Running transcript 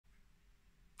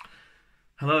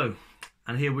Hello,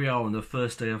 and here we are on the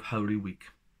first day of Holy Week.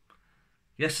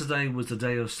 Yesterday was the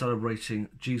day of celebrating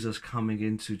Jesus coming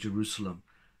into Jerusalem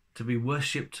to be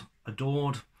worshipped,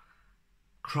 adored,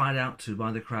 cried out to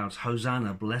by the crowds,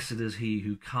 "Hosanna, blessed is he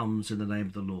who comes in the name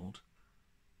of the Lord."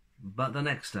 But the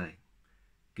next day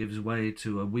gives way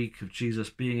to a week of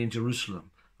Jesus being in Jerusalem,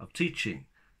 of teaching,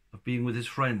 of being with his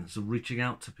friends, of reaching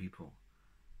out to people,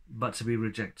 but to be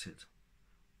rejected.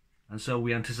 And so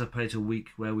we anticipate a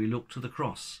week where we look to the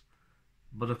cross,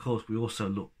 but of course we also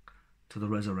look to the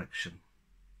resurrection.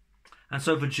 And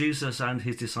so for Jesus and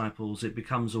his disciples, it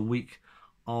becomes a week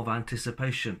of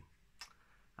anticipation.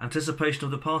 Anticipation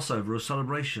of the Passover, of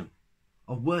celebration,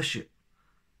 of worship,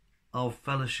 of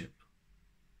fellowship.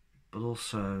 But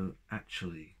also,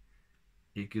 actually,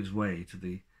 it gives way to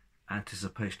the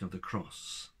anticipation of the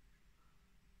cross,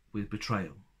 with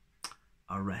betrayal,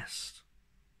 arrest,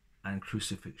 and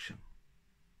crucifixion.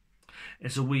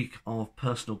 It's a week of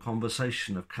personal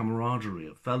conversation, of camaraderie,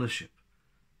 of fellowship,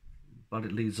 but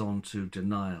it leads on to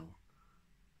denial,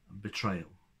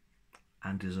 betrayal,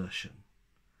 and desertion.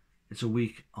 It's a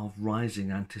week of rising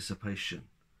anticipation,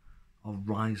 of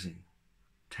rising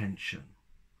tension.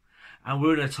 And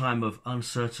we're in a time of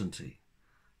uncertainty,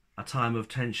 a time of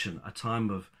tension, a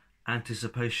time of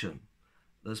anticipation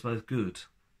that's both good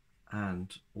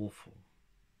and awful.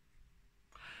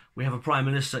 We have a Prime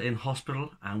Minister in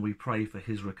hospital and we pray for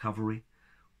his recovery.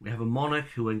 We have a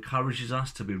monarch who encourages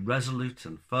us to be resolute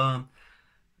and firm,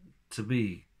 to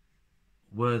be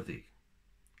worthy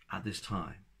at this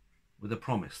time, with a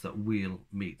promise that we'll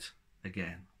meet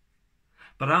again.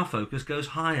 But our focus goes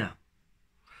higher,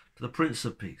 to the Prince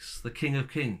of Peace, the King of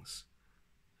Kings,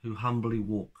 who humbly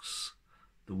walks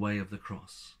the way of the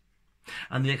cross.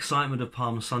 And the excitement of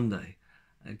Palm Sunday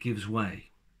gives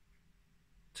way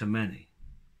to many,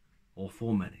 or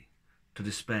for many, to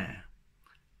despair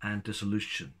and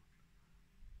disillusionment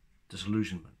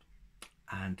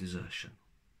and desertion.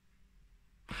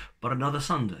 But another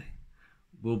Sunday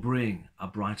will bring a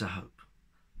brighter hope.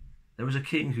 There is a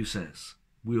King who says,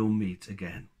 "We'll meet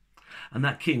again." And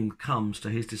that King comes to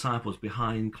his disciples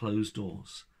behind closed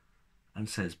doors and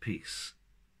says, "Peace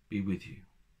be with you."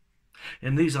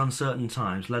 In these uncertain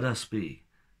times, let us be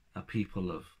a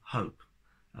people of hope,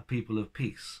 a people of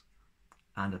peace,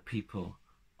 and a people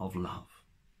of love.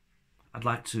 I'd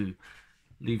like to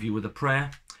leave you with a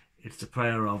prayer. It's the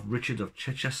prayer of Richard of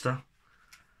Chichester.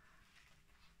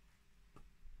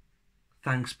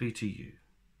 Thanks be to you,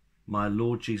 my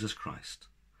Lord Jesus Christ,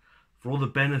 for all the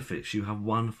benefits you have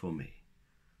won for me,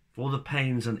 for all the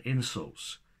pains and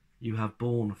insults you have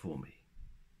borne for me.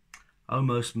 O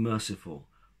most merciful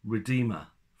Redeemer,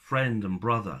 friend and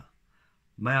brother,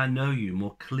 may I know you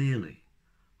more clearly,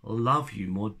 love you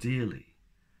more dearly,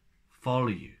 follow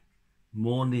you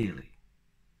more nearly,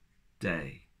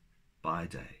 day by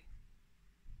day.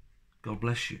 God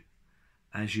bless you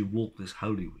as you walk this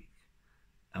Holy Week,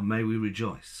 and may we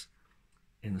rejoice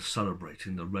in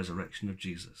celebrating the resurrection of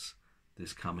Jesus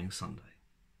this coming Sunday.